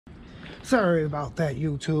Sorry about that,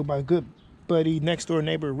 YouTube. My good buddy, next door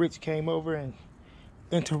neighbor Rich came over and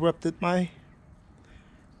interrupted my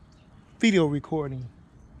video recording.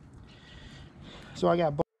 So I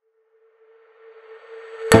got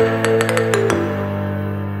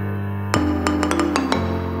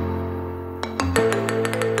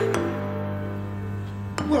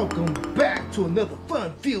welcome back to another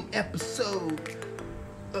fun-filled episode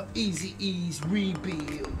of Easy E's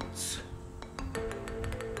Rebuilds.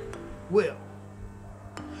 Well,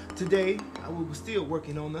 today I will be still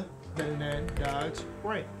working on the 99 Dodge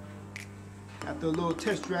Ram. After a little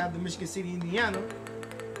test drive to Michigan City, Indiana,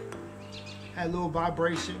 had a little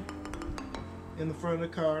vibration in the front of the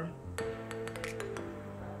car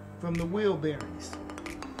from the wheel bearings.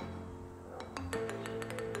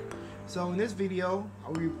 So in this video,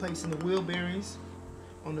 I'll be replacing the wheel bearings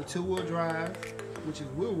on the two-wheel drive, which is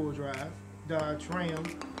wheel drive, Dodge Ram,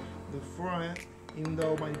 the front. Even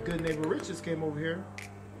though my good neighbor Richards came over here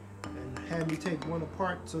and had me take one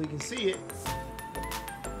apart so he can see it.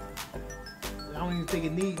 I don't even think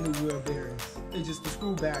it needs new wheel bearings. It's just the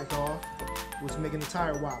screw back off, which is making the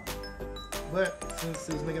tire wobble. But since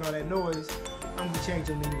it's making all that noise, I'm gonna change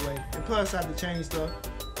them anyway. And plus I have to change the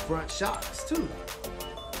front shocks too.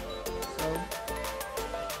 So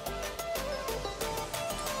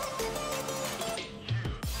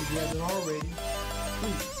if you haven't already,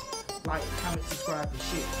 please like, comment, subscribe, and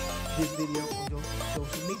share this video on your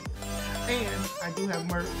social media. And I do have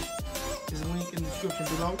merch. There's a link in the description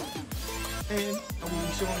below. And I will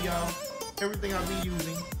be showing y'all everything I'll be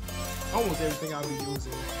using, almost everything I'll be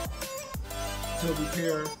using to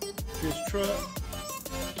repair this truck.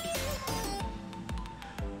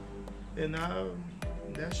 And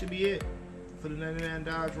that should be it for the 99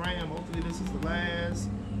 Dodge Ram. Hopefully this is the last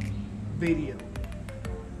video.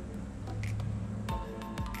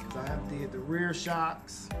 I have did the rear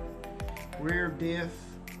shocks, rear diff,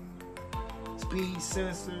 speed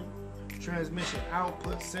sensor, transmission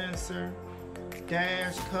output sensor,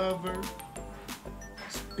 dash cover,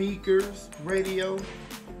 speakers, radio,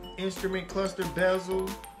 instrument cluster bezel,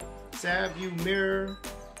 side view mirror,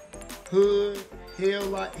 hood,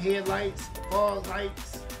 headlights, fog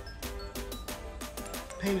lights,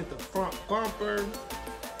 painted the front bumper,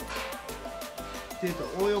 did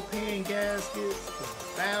the oil pan gaskets, the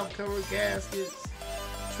valve cover gaskets,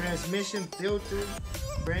 transmission filter,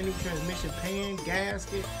 brand new transmission pan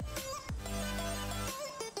gasket.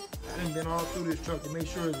 I done been all through this truck to make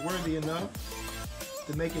sure it's worthy enough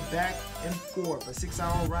to make it back and forth, a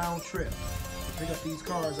 6-hour round trip to pick up these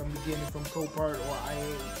cars I'm getting from Copart or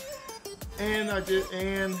IA. And I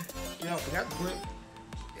forgot to put,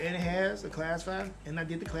 and it has a Class 5, and I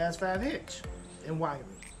did the Class 5 hitch and wiring.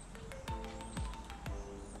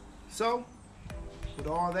 So, with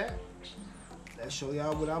all that, let's show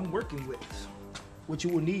y'all what I'm working with, what you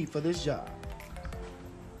will need for this job.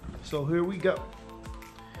 So here we go.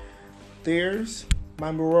 There's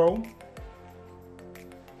my Monroe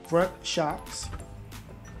front shocks.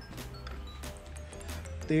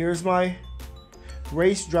 There's my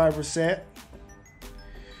race driver set,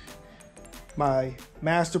 my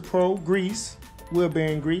MasterPro grease, wheel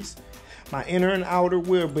bearing grease, my inner and outer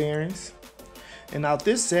wheel bearings. And out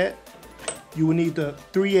this set, you will need the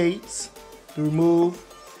 3/8 to remove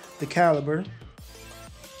the caliper.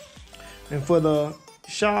 And for the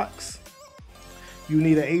shocks, you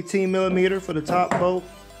need an 18mm for the top bolt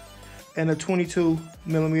and a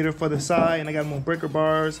 22mm for the side. And I got them on breaker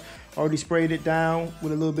bars. Already sprayed it down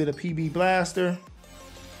with a little bit of PB Blaster.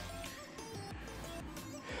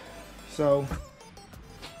 So,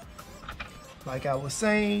 like I was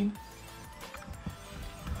saying,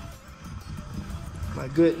 my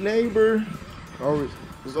good neighbor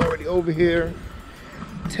was already over here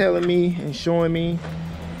telling me and showing me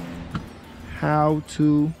how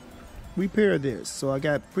to repair this. So I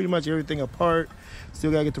got pretty much everything apart. Still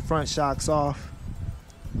gotta get the front shocks off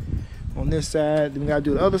on this side. Then we gotta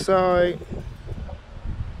do the other side.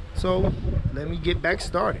 So let me get back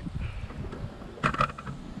started.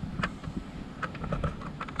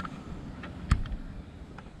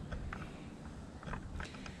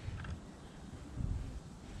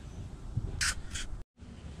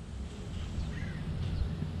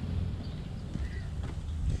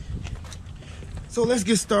 So let's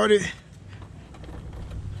get started.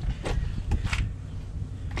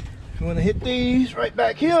 You want to hit these right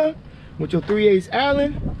back here with your 3/8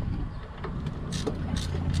 Allen,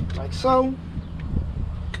 like so.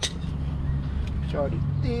 Which I already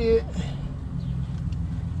did.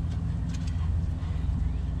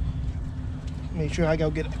 Make sure I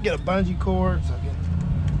go get a bungee cord so I can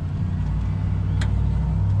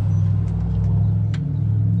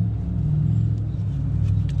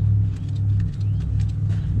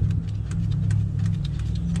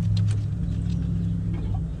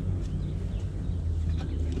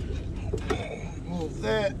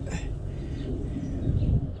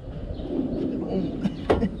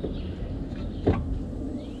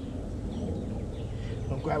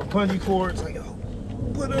bungee cords. Like, oh,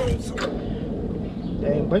 put on some.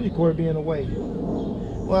 Dang, bungee cord be in the way.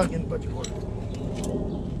 Well, I'm getting bungee cord.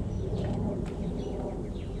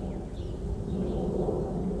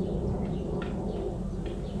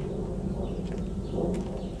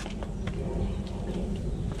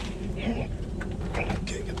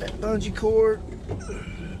 Okay, get that bungee cord.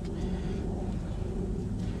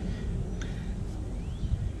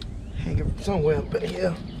 Hang it from somewhere up in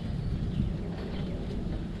here.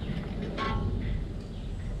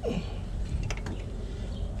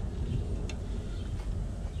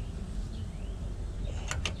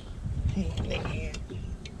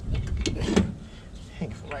 Hang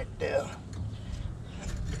it from right there.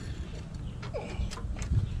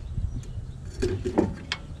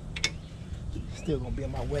 Still gonna be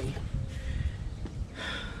in my way.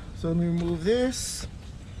 So let me remove this.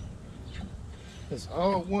 It's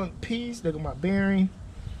all one piece. Look at my bearing.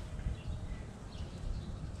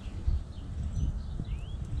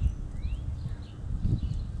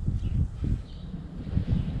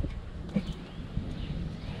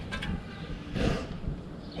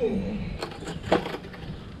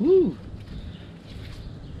 Woo.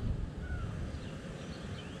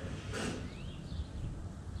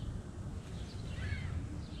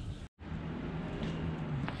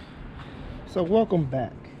 So welcome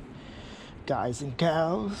back, guys and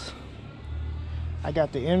gals. I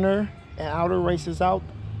got the inner and outer races out,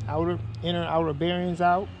 inner and outer bearings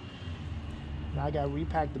out. Now I got to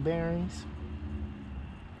repack the bearings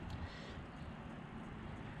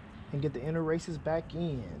and get the inner races back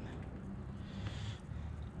in.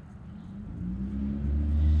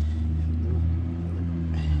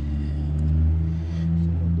 So I'm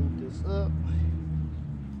gonna loop this up.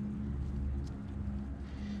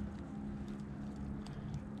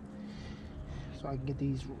 So I can get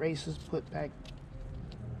these races put back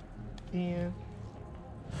in.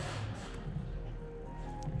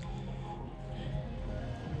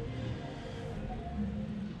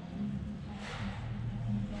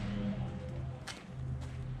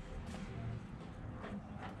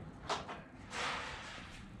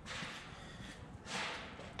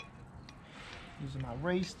 Using my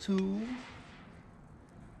race tool.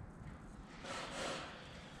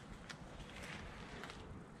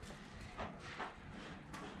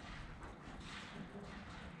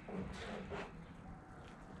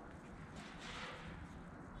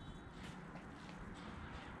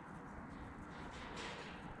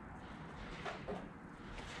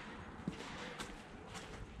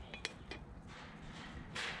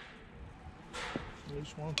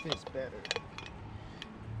 Which one fits better?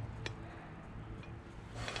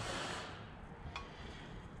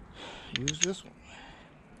 Use this one.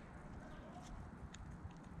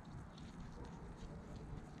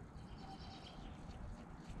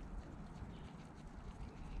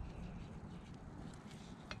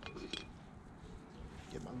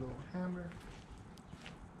 Get my little hammer.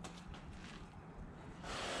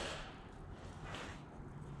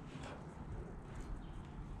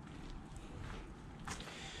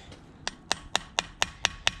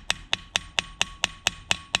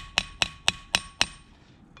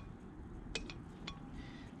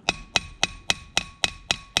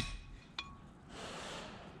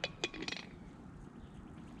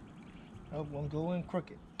 Oh, won't go in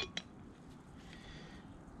crooked.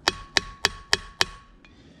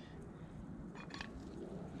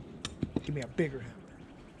 Give me a bigger hammer.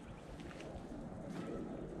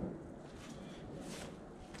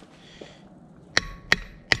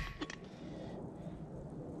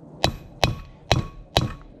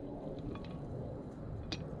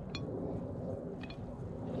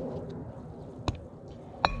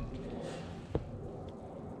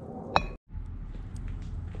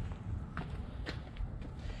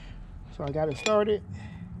 So I got it started.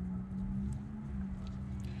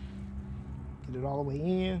 Get it all the way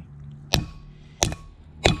in.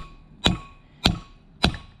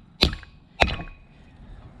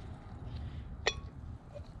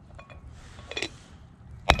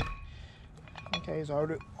 Okay,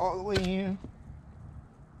 so all the way in.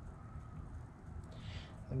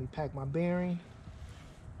 Let me pack my bearing.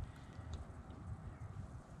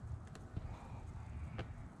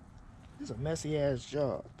 This is a messy ass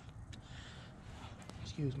job.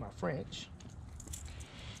 Excuse my French.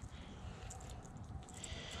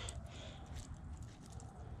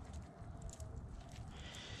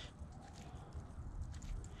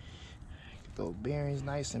 Get those bearings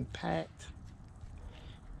nice and packed.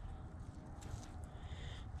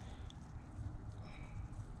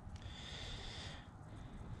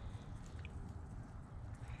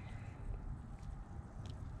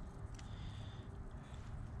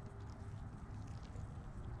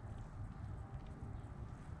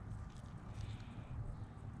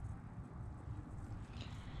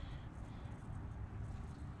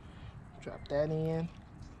 Drop that in.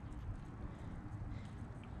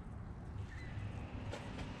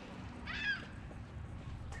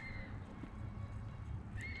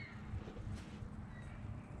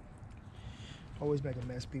 Always make a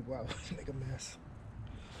mess, people. I always make a mess.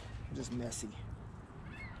 I'm just messy.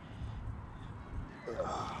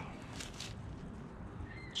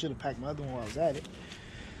 Should have packed my other one while I was at it.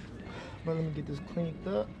 But let me get this cleaned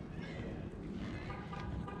up.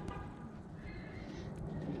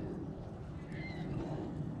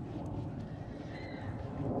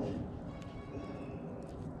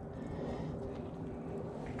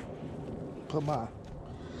 Put my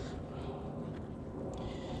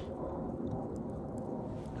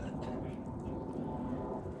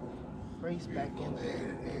brace back in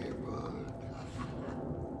there. Well,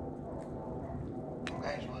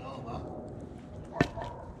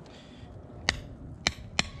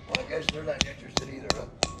 I guess they're not interested either, huh?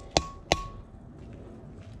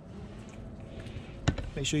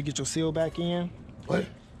 Make sure you get your seal back in. What?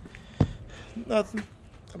 Nothing.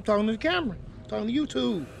 I'm talking to the camera. I'm talking to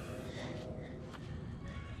YouTube.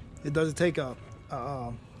 It doesn't take a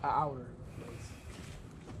outer.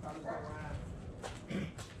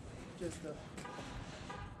 Just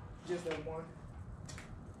that one.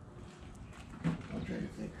 I'm trying to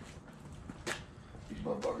think. These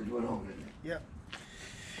motherfuckers went home, didn't they? Yep.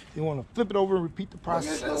 You want to flip it over and repeat the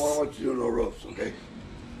process. I don't want you to do no roofs, okay?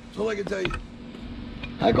 So I can tell you,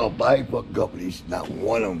 I got 5 fucking companies, not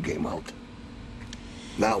one of them came out.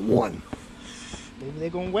 Not one. Maybe they're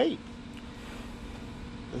gonna wait.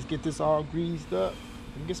 Let's get this all greased up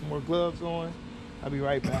and get some more gloves on. I'll be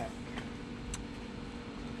right back.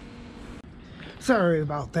 Sorry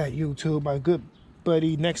about that, YouTube. My good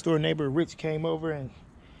buddy, next door neighbor Rich came over and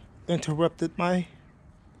interrupted my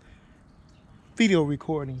video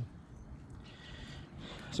recording.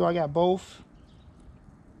 So I got both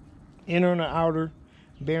inner and outer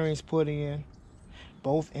bearings put in.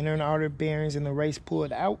 Both inner and outer bearings in the race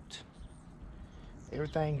pulled out.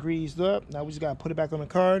 Everything greased up. Now we just gotta put it back on the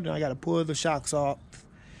car. Then I gotta pull the shocks off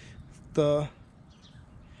the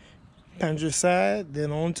passenger side,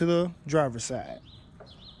 then onto the driver's side.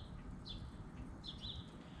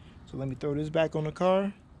 So let me throw this back on the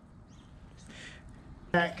car.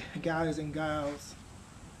 Back, guys and gals.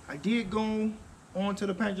 I did go onto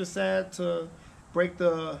the passenger side to break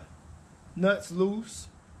the nuts loose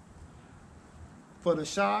for the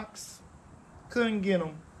shocks. Couldn't get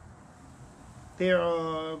them.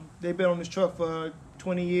 They've been on this truck for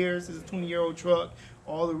 20 years. It's a 20-year-old truck,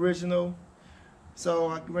 all original. So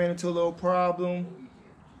I ran into a little problem,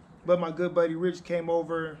 but my good buddy Rich came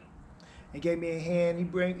over and gave me a hand.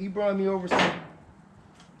 He brought me over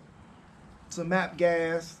some MAP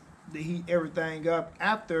gas to heat everything up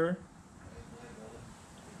after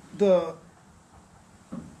the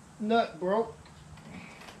nut broke,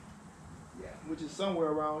 which is somewhere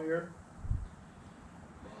around here.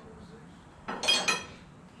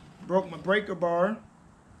 Broke my breaker bar.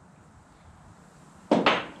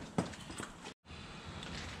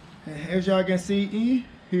 And as y'all can see,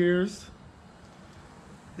 here's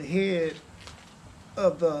the head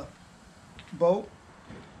of the bolt.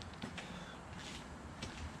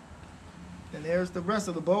 And there's the rest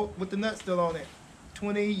of the bolt with the nut still on it.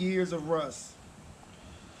 20 years of rust.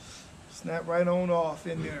 Snap right on off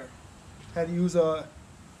in there. Had to use a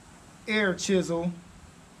air chisel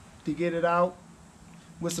to get it out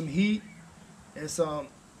with some heat and some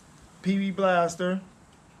PV blaster.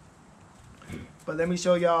 But let me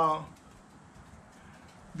show y'all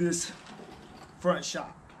this front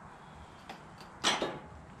shock.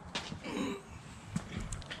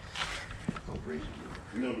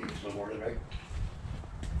 You don't need some more, right?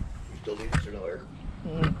 You still need it or no air?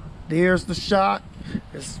 There's the shock.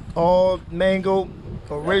 It's all mango,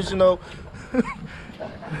 original.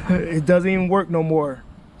 It doesn't even work no more.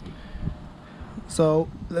 So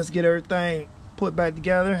let's get everything put back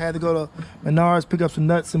together. Had to go to Menards, pick up some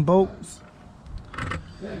nuts and bolts.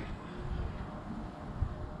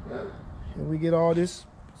 And we get all this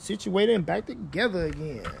situated and back together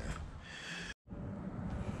again.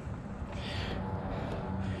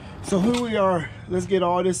 So here we are. Let's get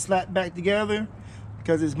all this slapped back together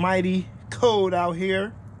because it's mighty cold out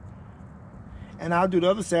here. And I'll do the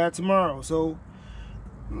other side tomorrow. So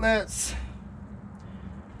let's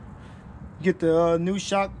get the new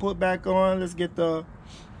shock put back on. Let's get the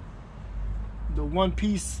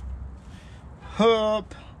one-piece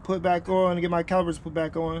hub put back on and get my calipers put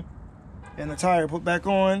back on and the tire put back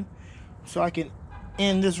on so I can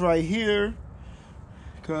end this right here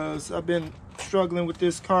because I've been struggling with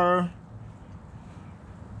this car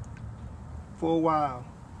for a while.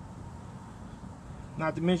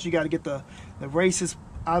 Not to mention you got to get the races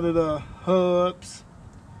out of the hubs.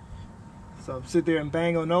 So sit there and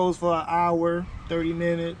bang on those for an hour, 30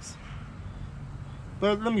 minutes.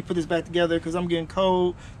 But let me put this back together because I'm getting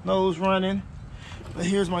cold, nose running. But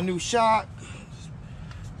here's my new shock.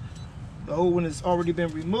 The old one has already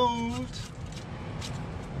been removed.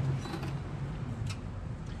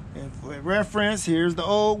 And for reference, here's the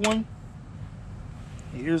old one.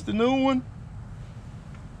 Here's the new one.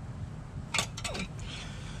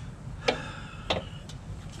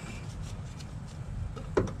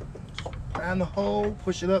 Find the hole,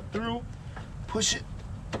 push it up through, push it,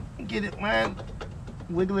 get it lined,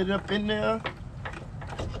 wiggle it up in there.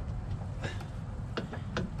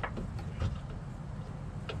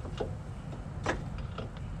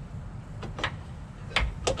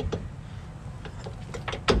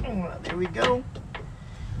 There we go.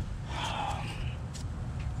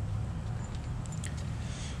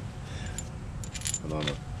 Hold on.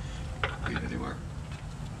 Get anywhere.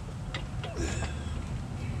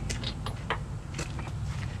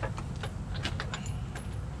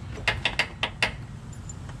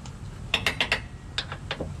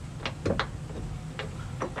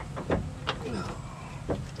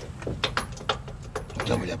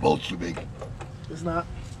 Tell me that bolt's too big. It's not.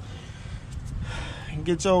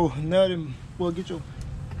 Get your nut and, well, get your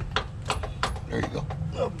There you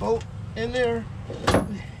go. bolt in there.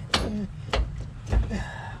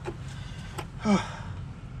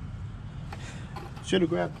 Should have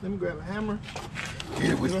grabbed, let me grab a hammer. Get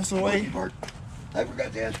it with That's the way. part. I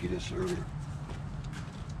forgot to ask you this earlier.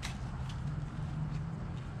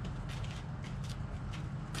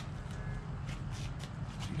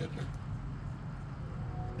 See that there?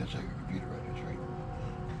 That's like your computer right, right?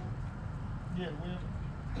 Yeah, well.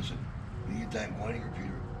 Listen, when you get time, go on your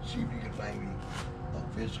computer, see if you can find me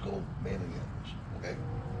a physical mailing address, okay?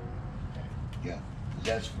 Yeah, 'cause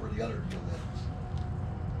that's for the other deal that's,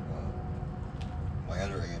 my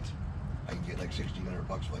other aunt, I can get like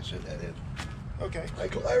 $1,600 if I send that in. Okay. I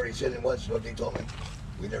already said it once, what they told me,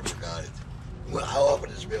 we never got it. Well, how often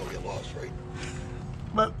does mail get lost, right?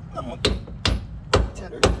 But I'm gonna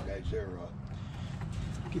There's the guys there,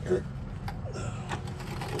 get Eric.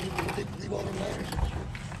 They leave all their letters.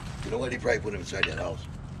 You know what? They probably put them inside that house.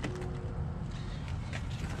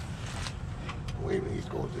 Wait a minute, he's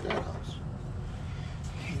going to that house.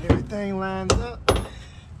 get everything lined up.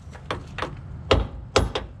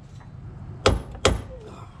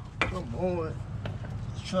 Come on.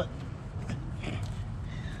 Truck.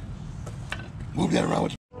 Move that around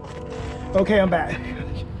with Okay, I'm back.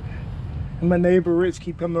 And my neighbor Rich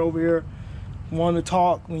keep coming over here, wanting to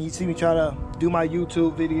talk when you see me try to do my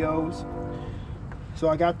YouTube videos. So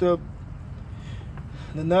I got the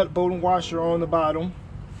nut, bolt, and washer on the bottom.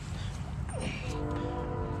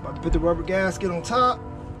 About to put the rubber gasket on top.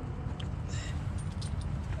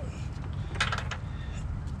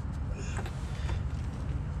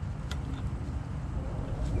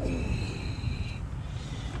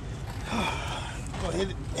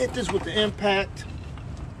 Gonna hit this with the impact.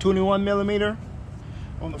 21 millimeter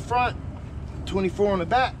on the front, 24 on the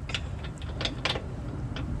back.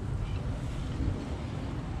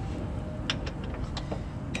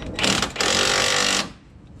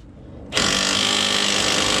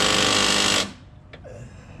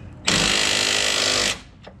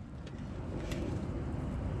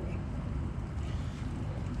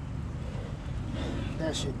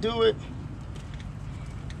 That should do it.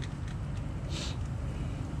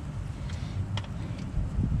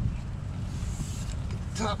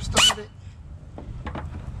 Top started.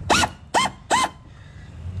 Oh,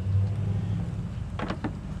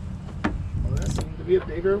 that seems to be a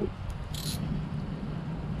bigger one.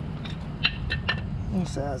 What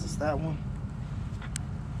size is that one?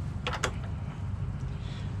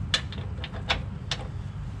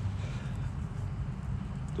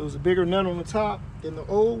 There was a bigger nut on the top than the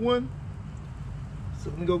old one.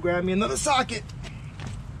 So let me go grab me another socket.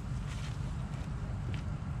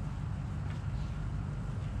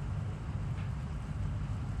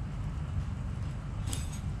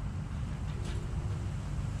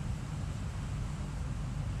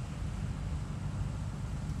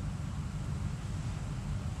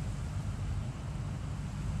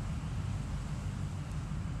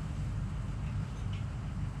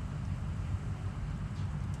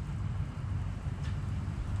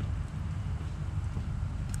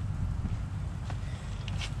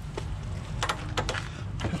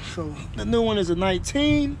 So the new one is a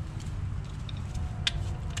 19.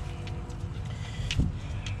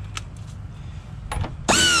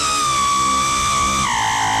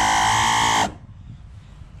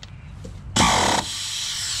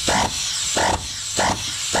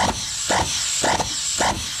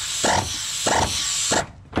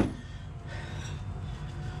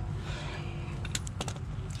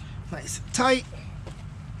 tight.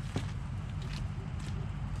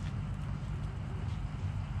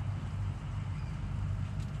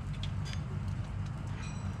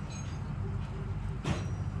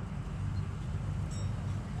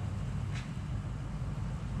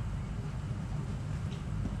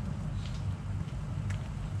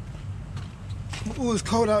 Oh, it's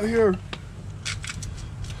cold out here.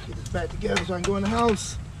 Get this back together so I can go in the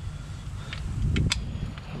house.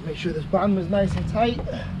 Make sure this bottom is nice and tight.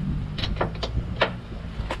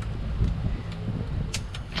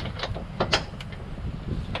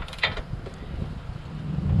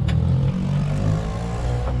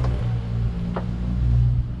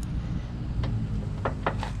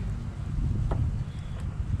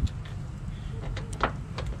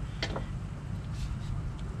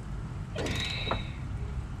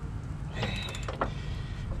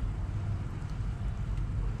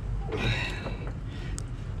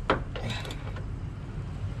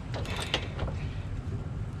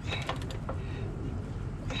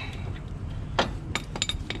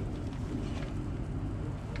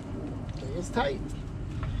 It's tight.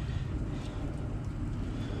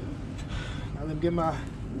 Now let me get my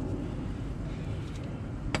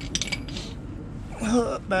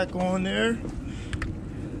hook back on there.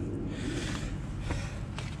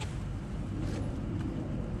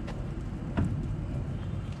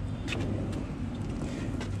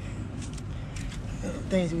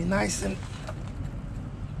 Things be nice and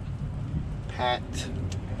packed.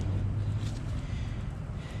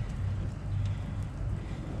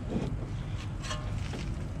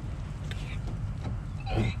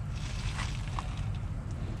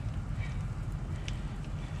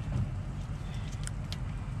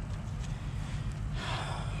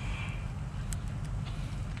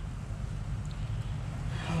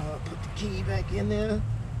 Put the key back in there.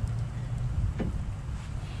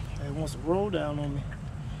 It wants to roll down on me.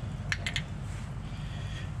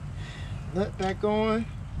 Nut back on.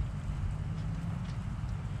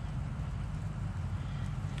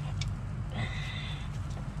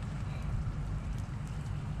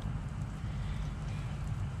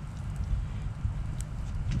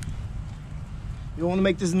 You don't want to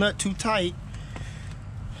make this nut too tight.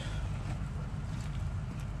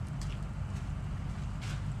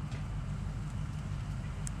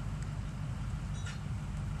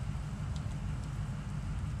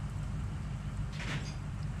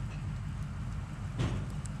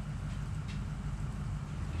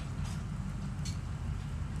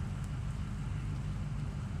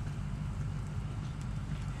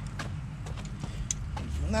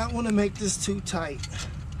 Not want to make this too tight.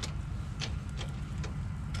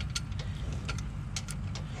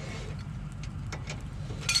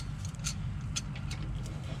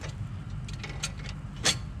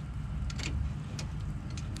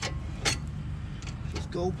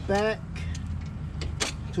 Just go back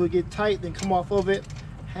till it get tight, then come off of it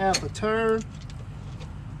half a turn.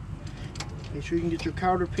 Make sure you can get your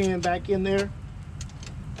counter pin back in there.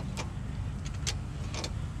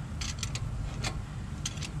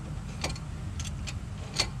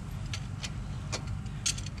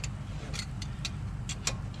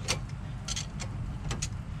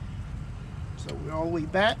 So we're all the way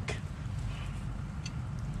back.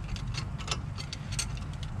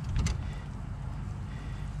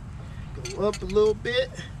 Go up a little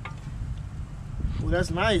bit. Well,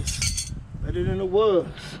 that's nice. Better than it was.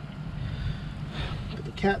 Put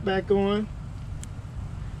the cap back on.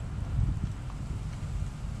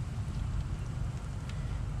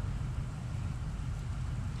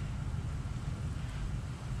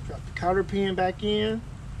 Drop the counter pin back in.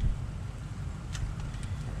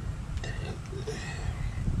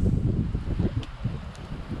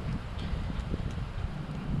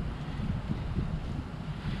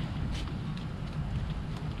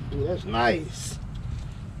 Ooh, that's nice.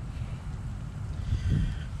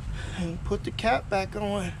 And put the cap back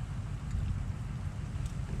on.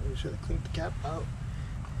 Make sure to clean the cap out.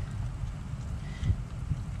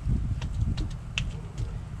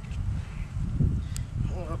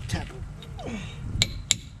 Up, tap it.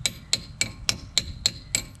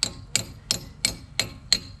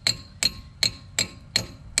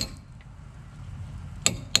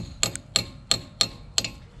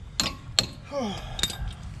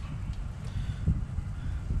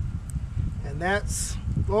 And that's,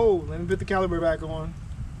 oh, let me put the caliper back on.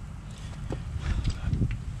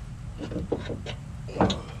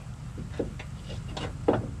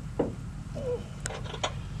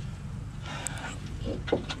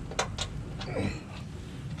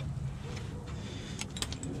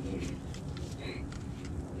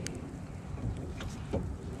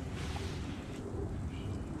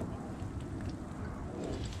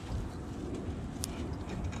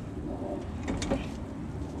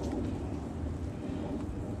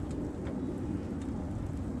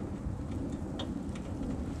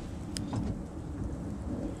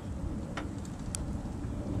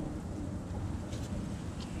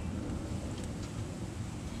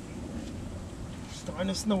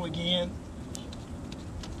 starting to snow again.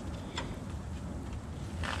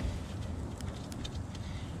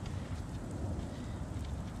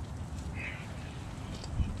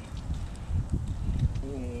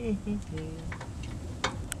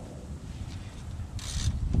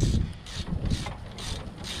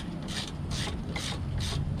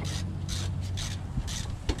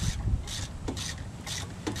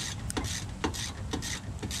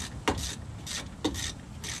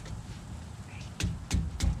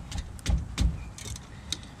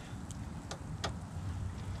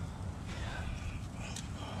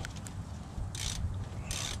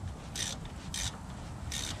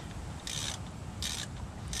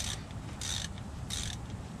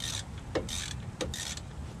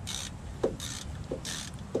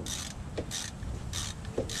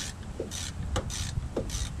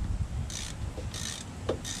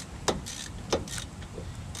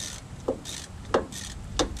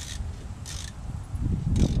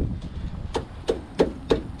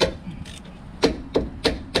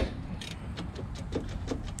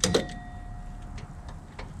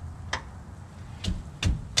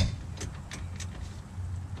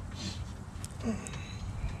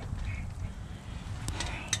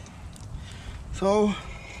 So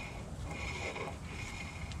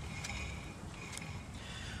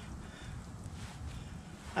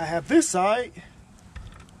I have this side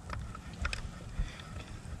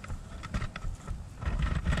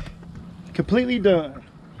completely done.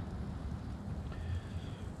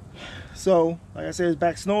 So like I said, it's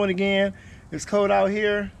back snowing again. It's cold out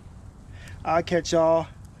here. I'll catch y'all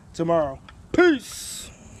tomorrow. Peace.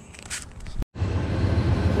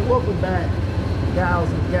 So welcome back, gals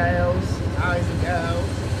and gals, guys and gals.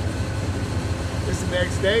 It's the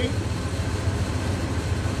next day.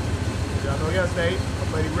 Y'all know yesterday,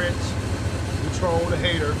 my buddy Rich, the troll, the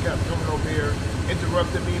hater, kept coming over here,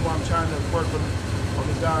 interrupted me while I'm trying to work on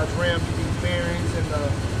the Dodge Ram, get these bearings and the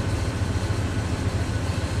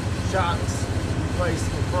shocks replaced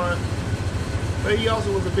in the front. But he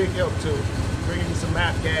also was a big help too, bringing me some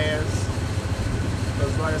map gas.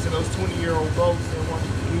 Because like I said, those 20-year-old boats, they want to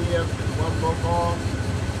give, and one broke off.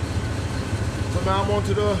 So now I'm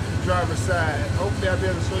onto the driver's side. Hopefully I'll be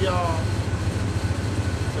able to show y'all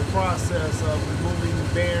the process of removing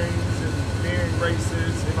bearings and bearing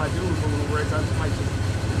races. If I do remove the race, I just might just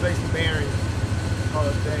replace the bearing all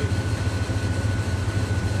day.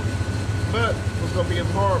 But what's gonna be the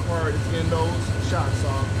hard part is getting those shocks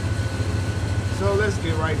off. So let's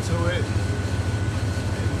get right to it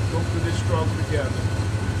and go through this struggle together.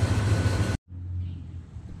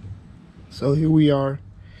 So here we are.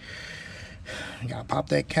 Gotta pop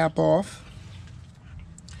that cap off.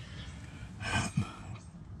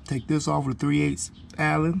 Take this off with a 3/8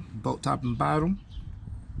 Allen, bolt top and bottom.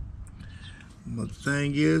 But the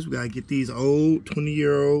thing is, we gotta get these old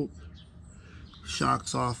 20-year-old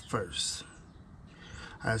shocks off first.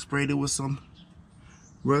 I sprayed it with some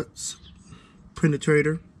Ruts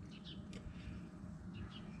penetrator.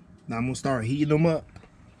 Now I'm gonna start heating them up.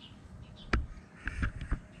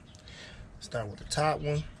 Start with the top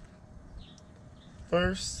one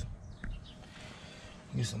first.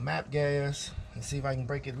 Use some map gas and see if I can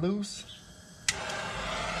break it loose.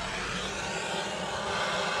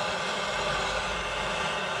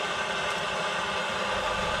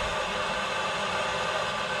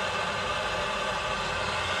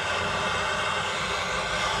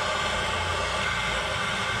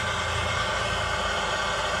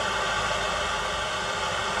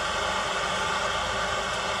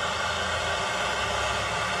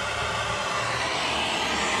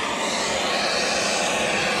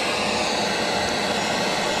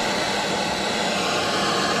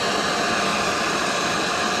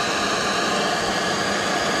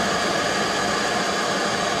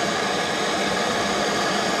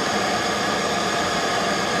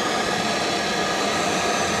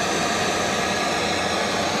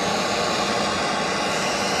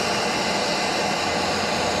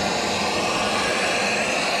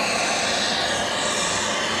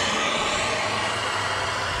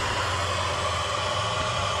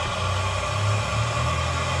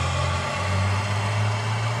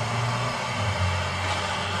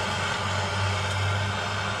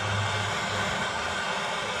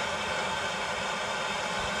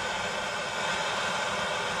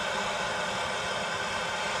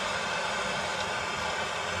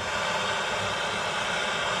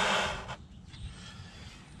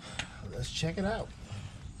 Let's check it out.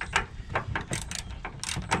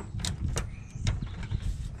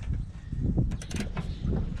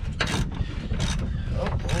 Oh,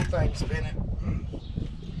 whole thing spinning.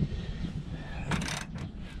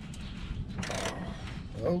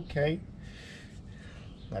 Okay.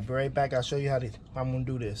 I'll be right back. I'll show you how I'm gonna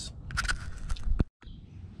do this.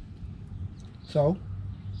 So,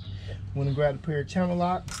 I'm gonna grab a pair of channel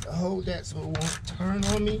locks to hold that so it won't turn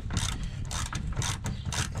on me.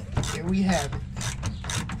 Here we have it.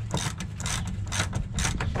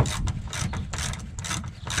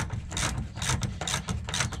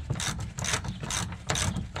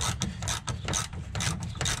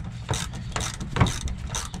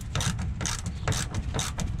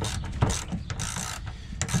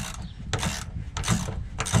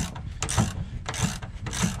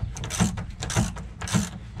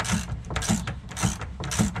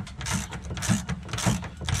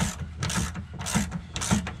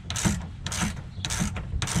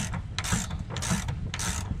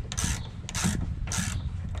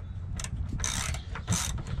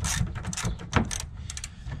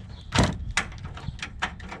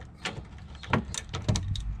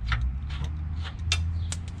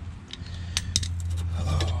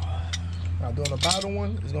 Doing the bottom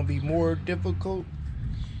one is going to be more difficult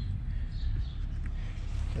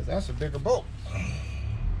because that's a bigger bolt.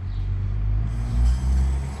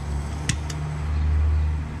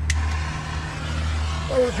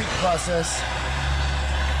 I'll repeat the process.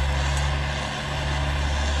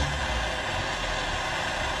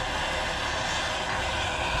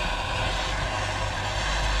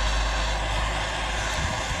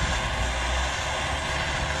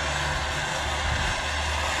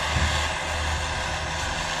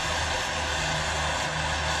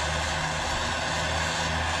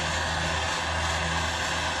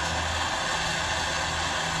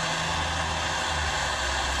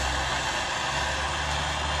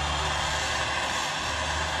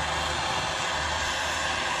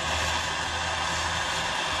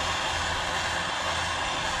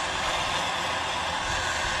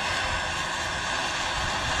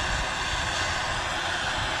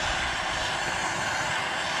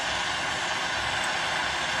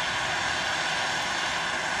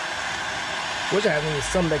 Which I need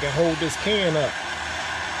something that can hold this can up.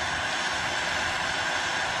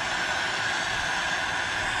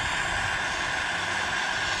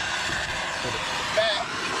 Put it back.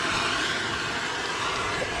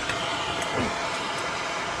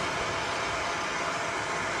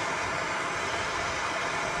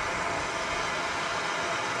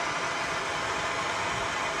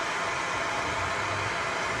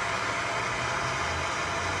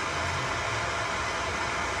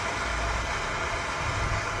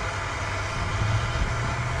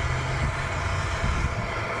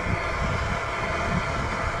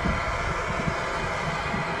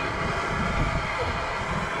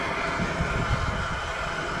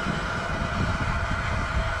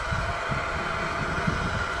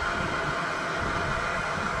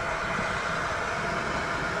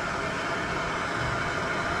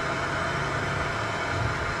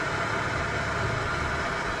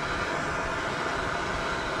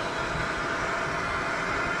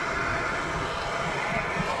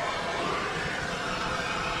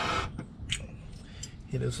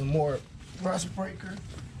 Hit it some more rust breaker.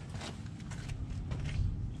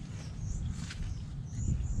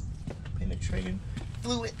 Penetrating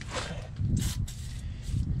fluid.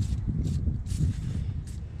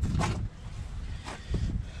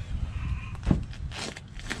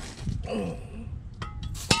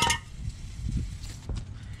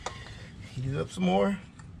 Heat it up some more.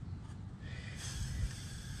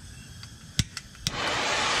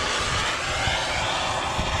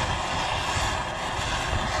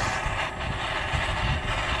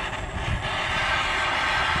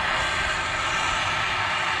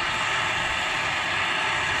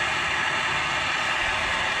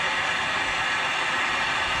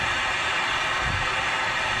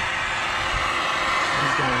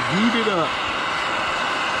 Heat it up.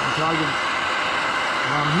 While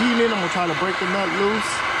I'm heating it, I'm gonna try to break the nut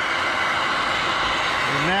loose.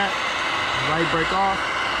 And that, right break off.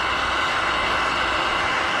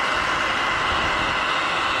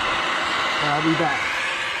 I'll be back.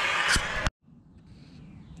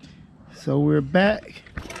 So we're back.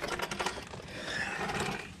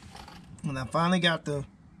 And I finally got the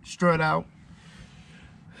strut out.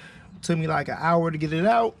 It took me like an hour to get it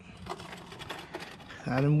out.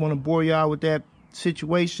 I didn't want to bore y'all with that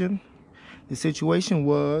situation. The situation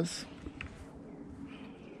was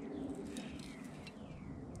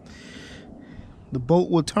the bolt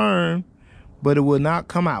will turn, but it will not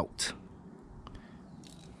come out.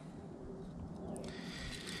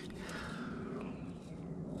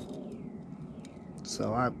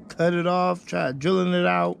 So I cut it off, tried drilling it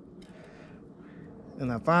out,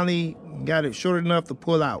 and I finally got it short enough to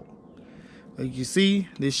pull out. As you see,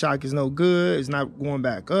 this shock is no good. It's not going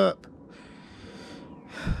back up.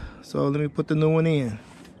 So let me put the new one in.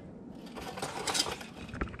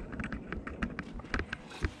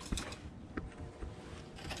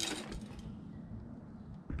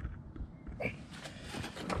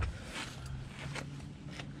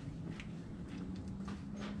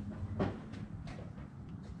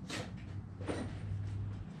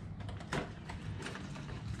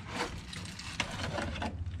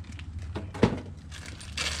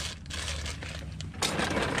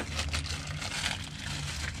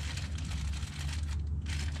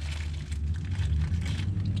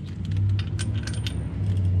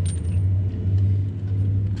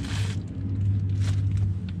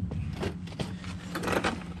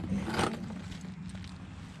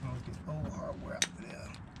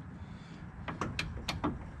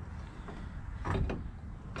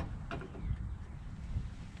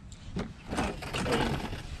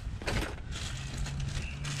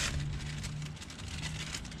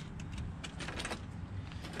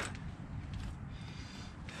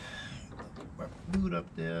 Boot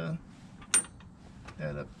up there,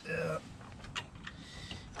 that up there.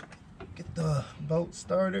 Get the bolt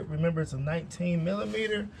started. Remember, it's a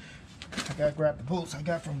 19mm. I gotta grab the bolts I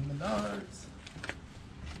got from Menards.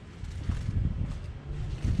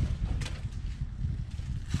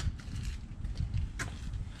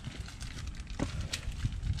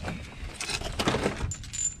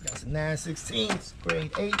 Got some 9/16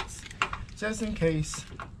 grade 8s, just in case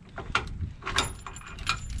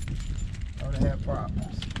I would have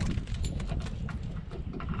problems.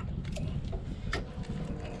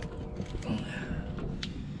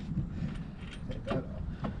 Take that off.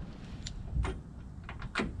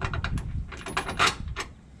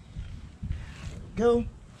 Go.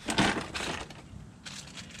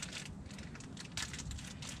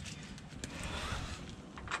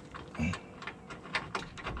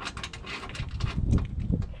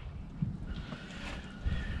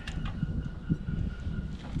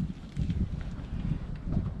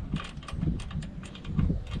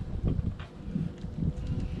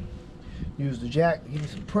 Use the jack to give me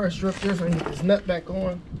some pressure up there so I can get this nut back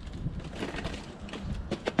on.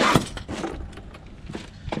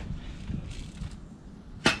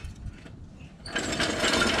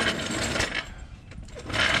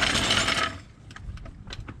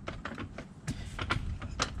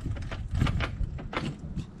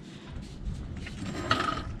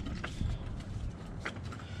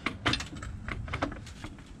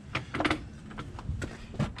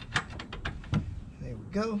 There we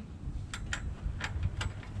go.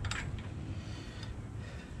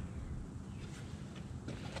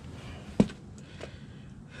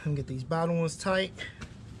 And get these bottom ones tight.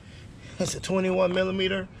 It's a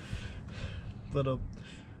 21mm for the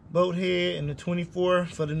bolt head and the 24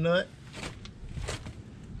 for the nut.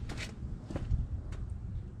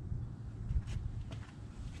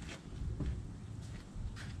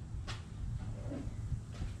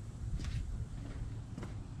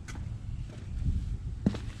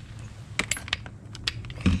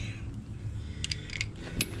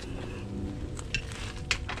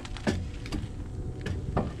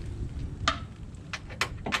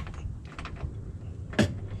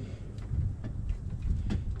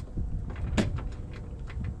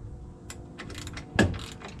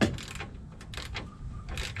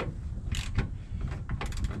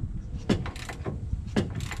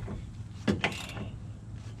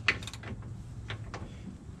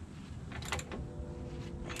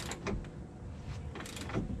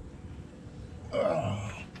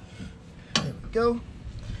 There we go.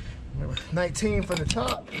 Remember, 19 for the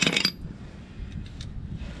top.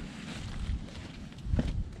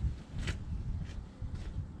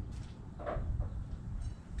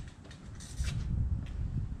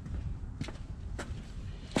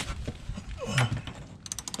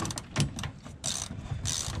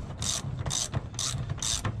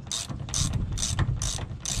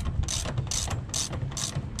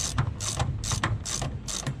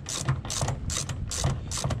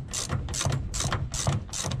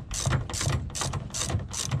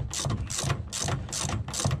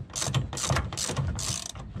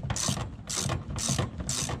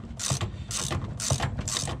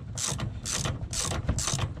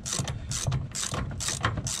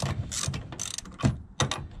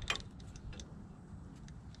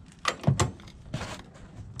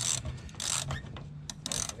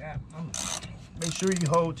 Make sure you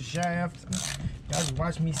hold the shaft. Y'all just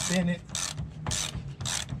watch me spin it.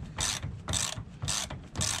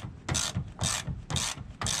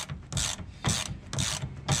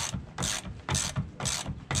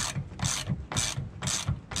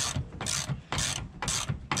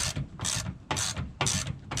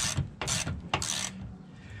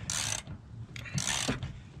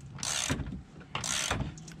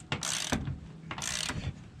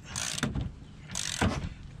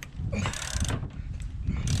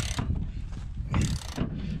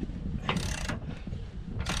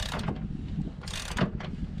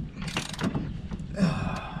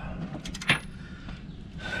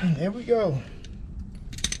 There we go.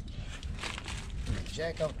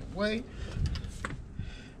 Jack out the way.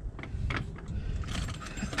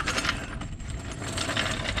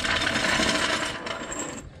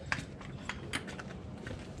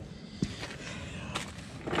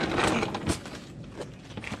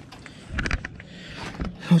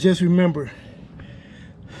 Just remember,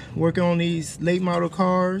 working on these late model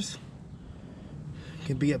cars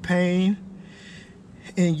can be a pain,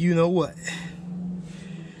 and you know what.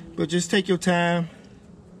 But just take your time,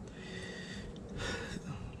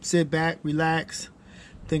 sit back, relax,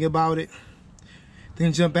 think about it,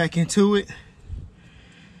 then jump back into it.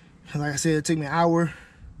 And like I said, it took me an hour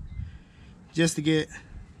just to get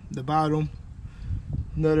the bottom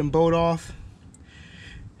nut and bolt off.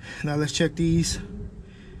 Now let's check these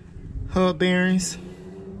hub bearings,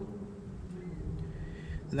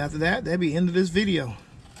 and after that, that'll be the end of this video.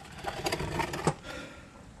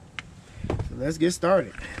 So let's get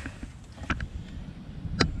started.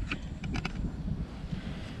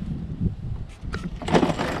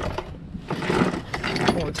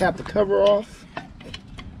 I'm gonna tap the cover off.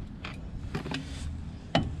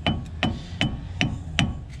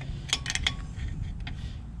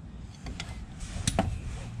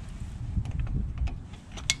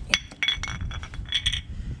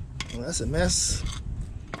 That's a mess.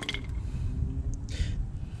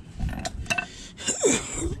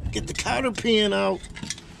 Get the cotter pin out,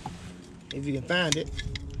 if you can find it.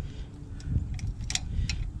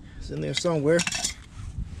 It's in there somewhere.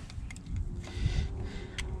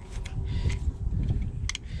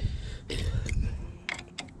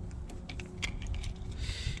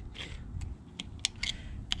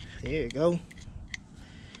 There you go.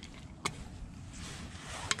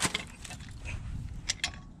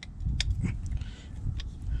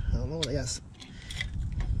 Yes.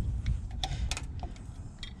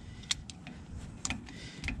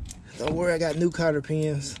 Don't worry, I got new cotter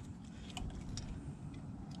pins.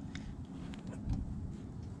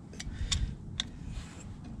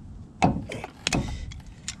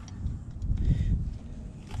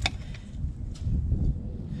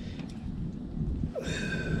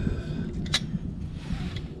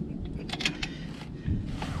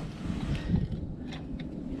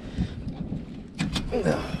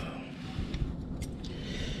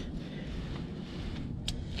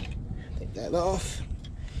 That off.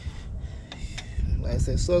 Like I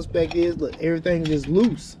said, suspect is, look, everything just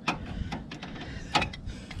loose.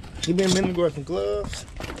 He been meant to go some gloves.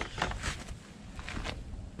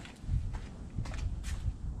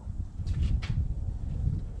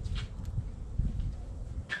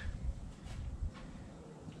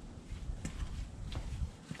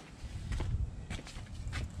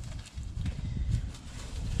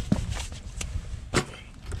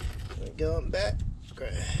 Going back.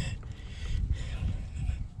 Okay.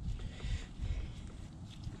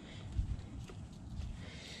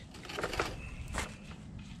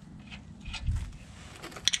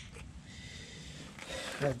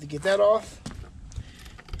 I have to get that off.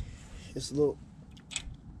 Just a little,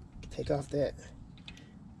 take off that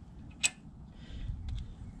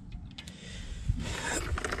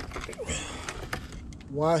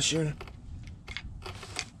washer.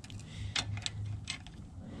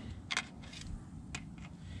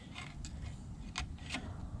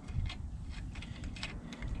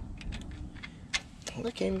 I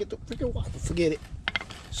can't even get the freaking washer. Forget it.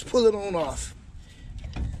 Just pull it on off.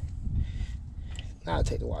 Now I'll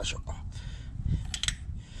take the washer off.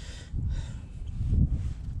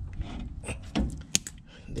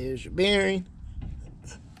 There's your bearing.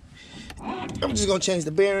 I'm just gonna change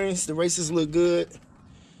the bearings. The races look good.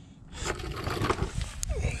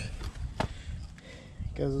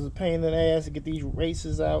 Because it's a pain in the ass to get these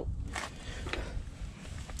races out.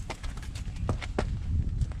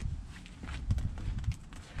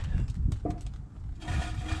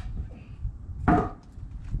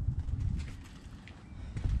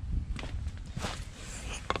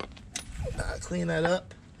 Clean that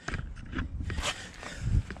up.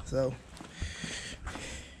 So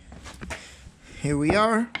here we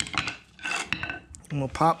are. I'm gonna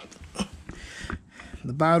pop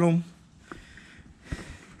the bottom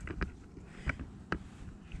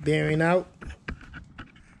bearing out.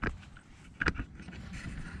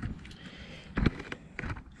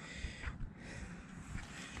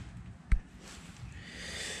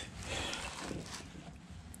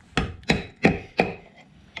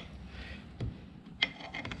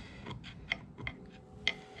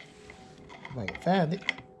 If I can find it.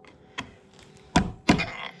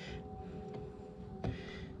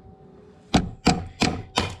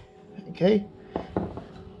 Okay,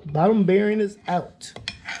 bottom bearing is out.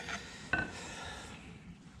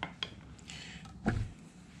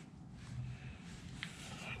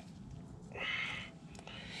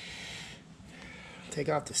 Take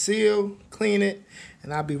out the seal, clean it,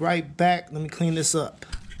 and I'll be right back. Let me clean this up.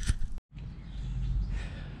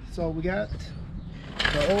 So we got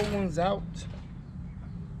the old ones out,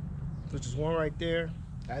 which is one right there.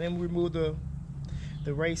 I didn't remove the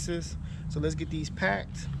races, so let's get these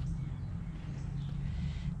packed.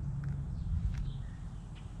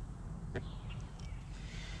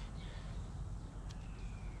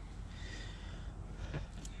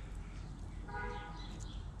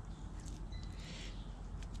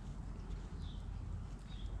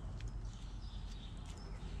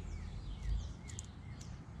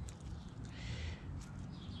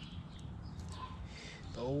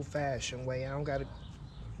 The old-fashioned way. I don't got a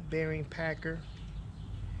bearing packer,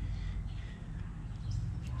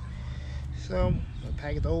 so I'm gonna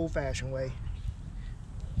pack it the old-fashioned way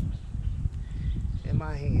in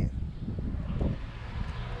my hand.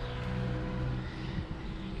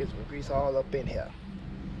 Get some grease all up in here.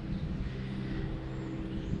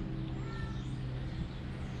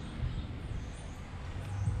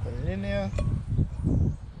 Put it in there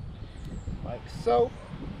like so.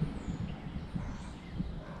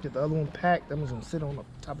 Get the other one packed. That one's gonna sit on the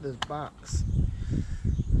top of this box.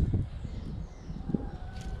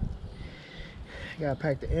 You gotta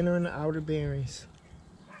pack the inner and the outer bearings.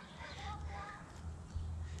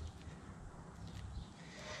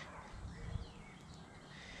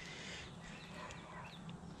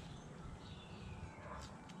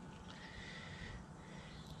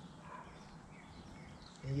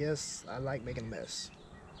 And yes, I like making a mess.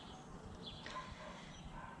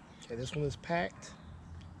 Okay, this one is packed.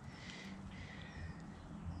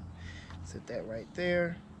 Set that right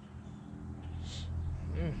there.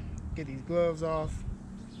 Get these gloves off.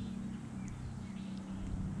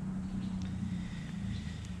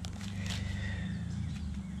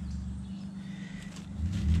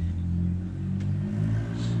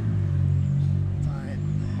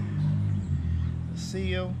 Find the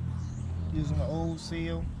seal, using the old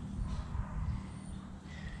seal.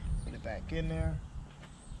 Put it back in there.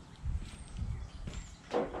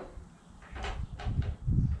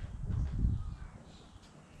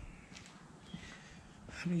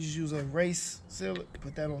 Let me just use a race seal,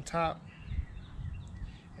 put that on top,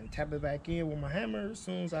 and tap it back in with my hammer as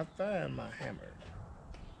soon as I find my hammer.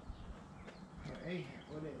 Hey,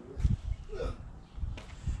 what is it?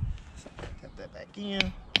 Tap that back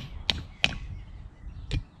in.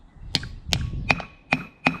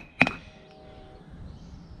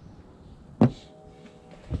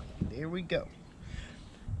 There we go.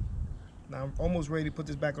 Now I'm almost ready to put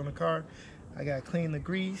this back on the car. I gotta clean the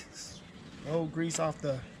grease. Old grease off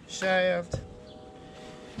the shaft.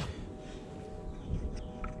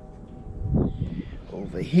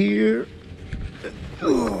 Over here.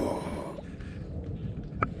 So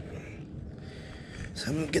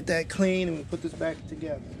I'm gonna get that clean and we'll put this back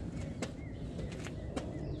together.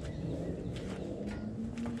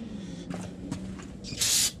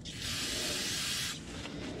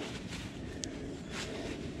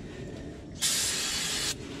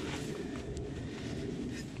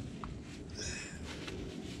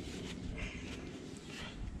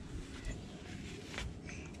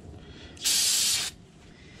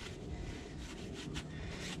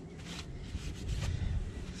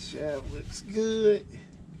 Shaft looks good.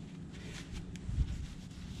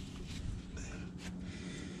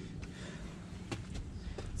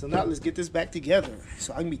 So now let's get this back together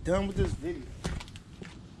so I can be done with this video.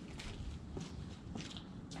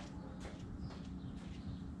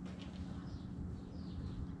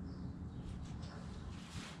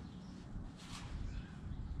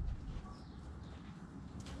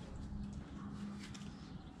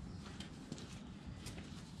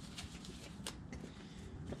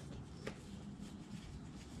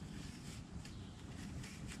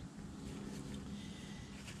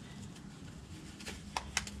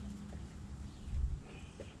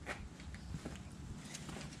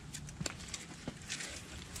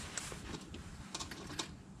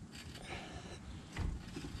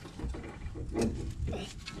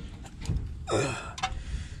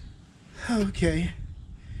 Okay.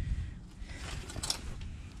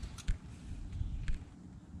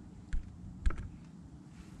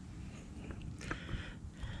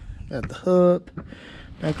 Got the hub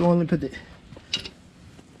back on and put the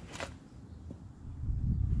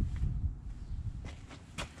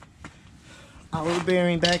outer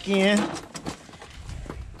bearing back in.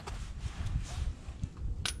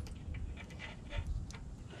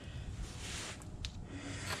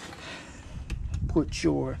 Put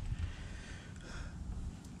your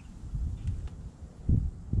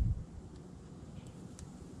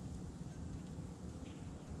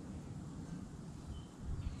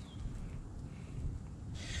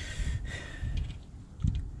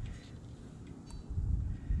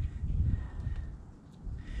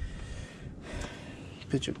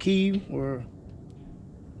put your key or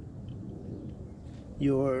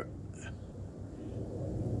your,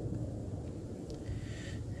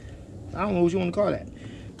 I don't know what you want to call that.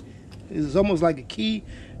 It's almost like a key,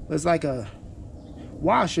 but it's like a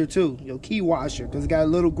washer too, your key washer, because it got a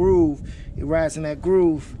little groove. It rides in that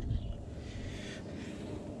groove.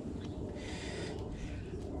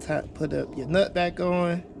 Put up your nut back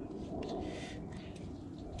on.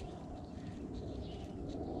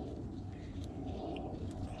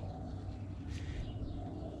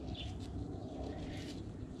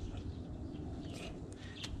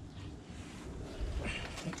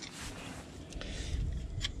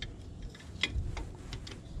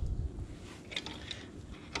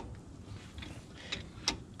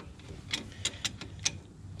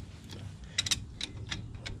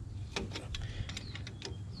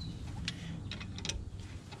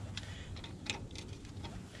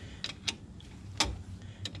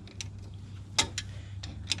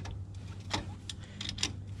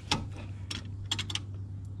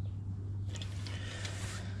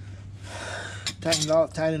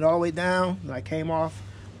 Tighten it all the way down. And I came off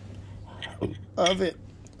of it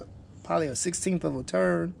probably a 1/16 of a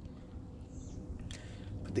turn.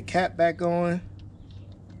 Put the cap back on.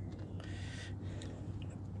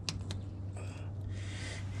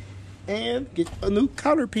 And get a new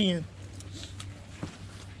counter pin.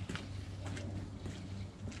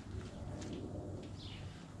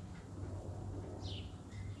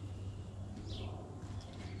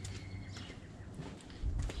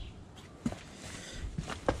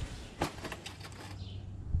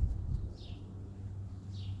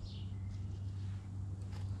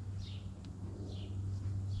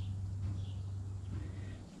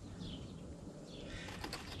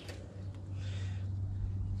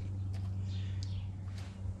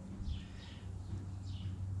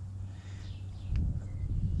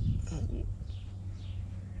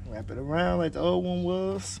 Wrap it around like the old one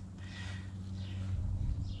was.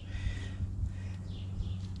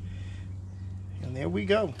 And there we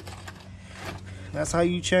go. That's how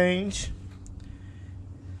you change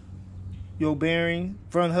your bearing,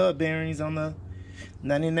 front hub bearings on the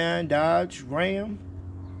 99 Dodge Ram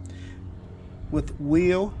with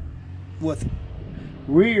rear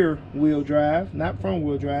wheel drive, not front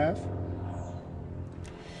wheel drive.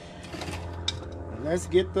 Let's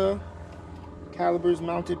get the calipers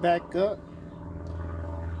mounted back up.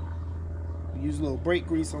 Use a little brake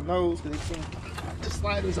grease on those because the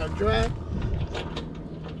sliders are dry.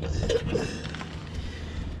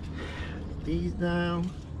 These down.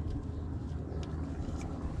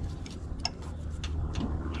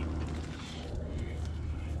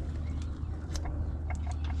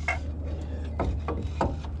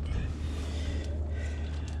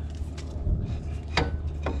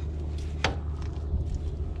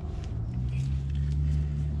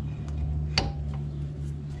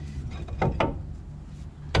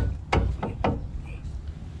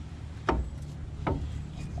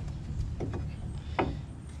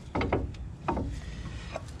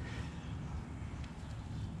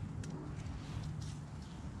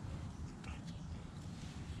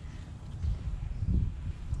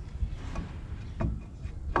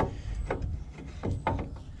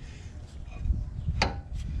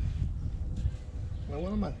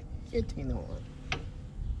 What am I hitting on?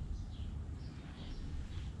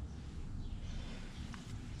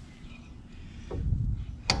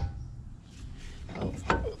 Oh,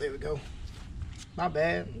 there we go. My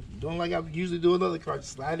bad. Doing like I usually do another car,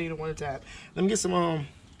 just slide in one time. Let me get some of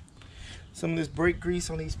this brake grease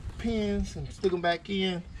on these pins and stick them back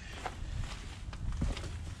in.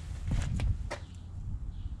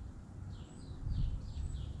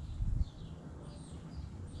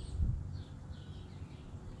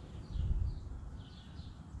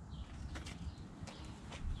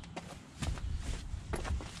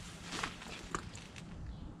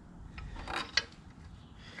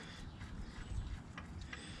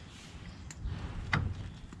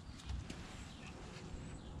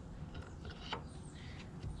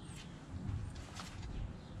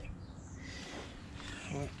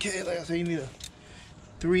 Okay, like I said, you need a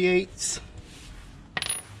 3/8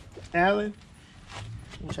 Allen,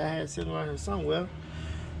 which I had sitting around here somewhere.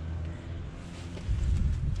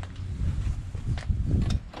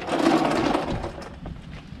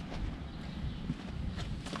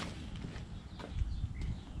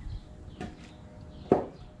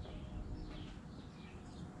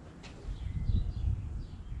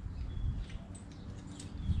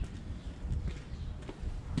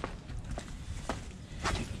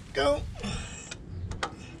 Go.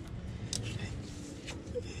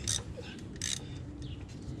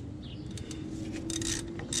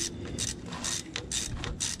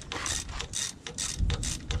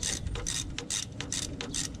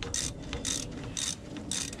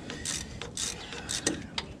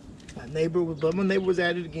 But my neighbor was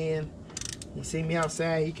at it again. He seen me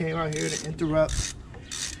outside. He came out here to interrupt.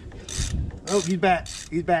 Oh, he's back.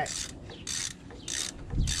 He's back.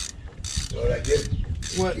 You know what I did?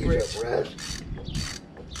 What, Rick? Brass.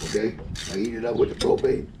 Okay, I heat it up with the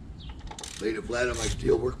propane. Laid it flat on my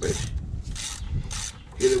steel workbench.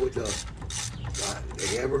 Hit it with the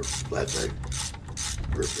hammer, flat side.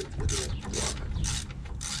 Perfect. Look at that block.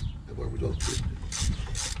 That work was all twisted.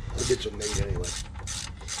 I'll get some made anyway.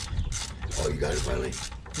 Oh, you got it finally?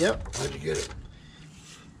 Yep. How'd you get it?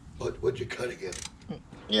 What'd you cut again?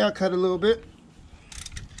 Yeah, I cut a little bit.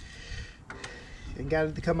 And got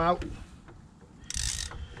it to come out.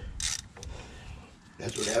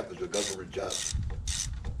 That's what happens with government jobs.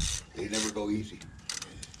 They never go easy.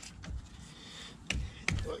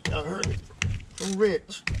 Y'all heard it from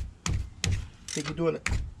Rich. Think you're doing a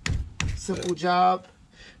simple job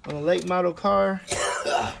on a late model car.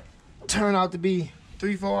 Turn out to be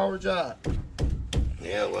 3-4 hour job.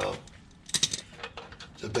 Yeah, well,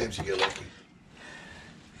 sometimes you get lucky.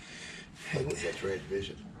 Like with that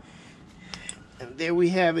transmission. And there we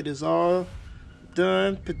have it. It's all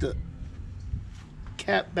done. Put the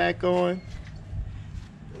cap back on.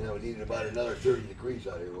 Yeah, we need about another 30 degrees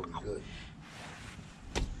out here. We'll be good.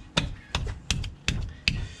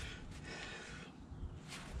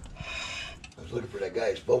 I was looking for that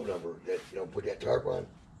guy's phone number that, put that tarp on.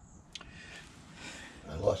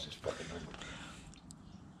 I lost his fucking number.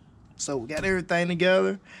 So we got everything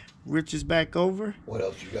together. Rich is back over. What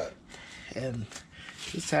else you got? And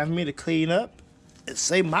it's time for me to clean up and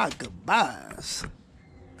say my goodbyes.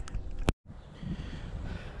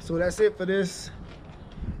 So that's it for this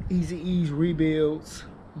Easy Ease Rebuilds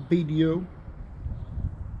video.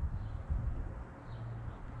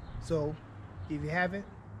 So if you haven't,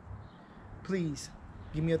 please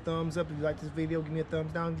give me a thumbs up if you like this video. Give me a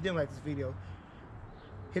thumbs down if you didn't like this video.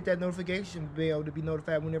 Hit that notification bell to be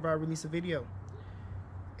notified whenever I release a video.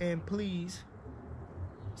 And please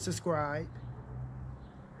subscribe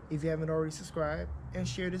if you haven't already subscribed, and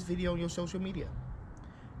share this video on your social media.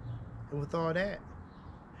 And with all that,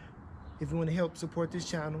 if you want to help support this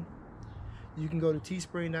channel, you can go to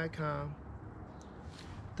teespring.com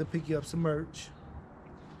to pick you up some merch.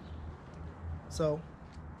 So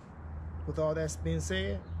with all that's been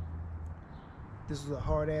said, this was a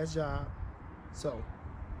hard-ass job. So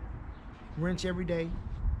wrench every day,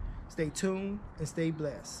 stay tuned, and stay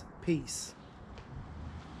blessed. Peace.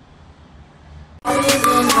 All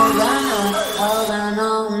I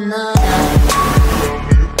know now